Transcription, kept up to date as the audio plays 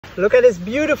Look at this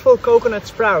beautiful coconut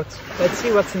sprout. Let's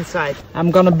see what's inside.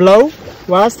 I'm gonna blow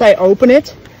whilst I open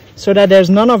it, so that there's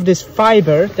none of this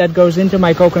fiber that goes into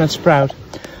my coconut sprout.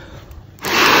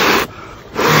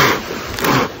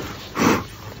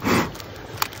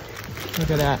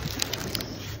 Look at that.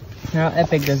 How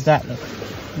epic does that look?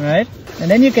 Right?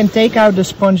 And then you can take out the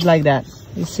sponge like that.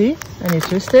 You see? And you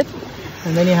twist it,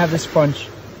 and then you have the sponge.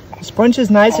 The sponge is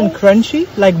nice and crunchy,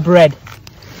 like bread.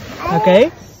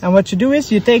 Okay? And what you do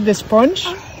is you take the sponge,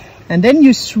 and then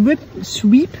you sweep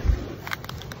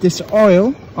this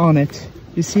oil on it.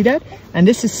 You see that? And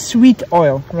this is sweet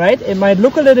oil, right? It might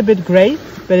look a little bit gray,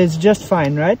 but it's just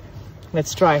fine, right?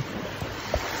 Let's try.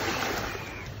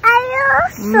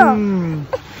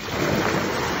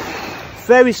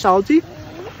 Very salty,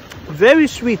 very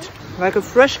sweet, like a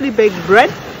freshly baked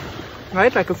bread,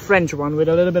 right? Like a French one with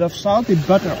a little bit of salty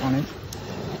butter on it.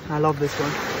 I love this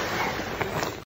one.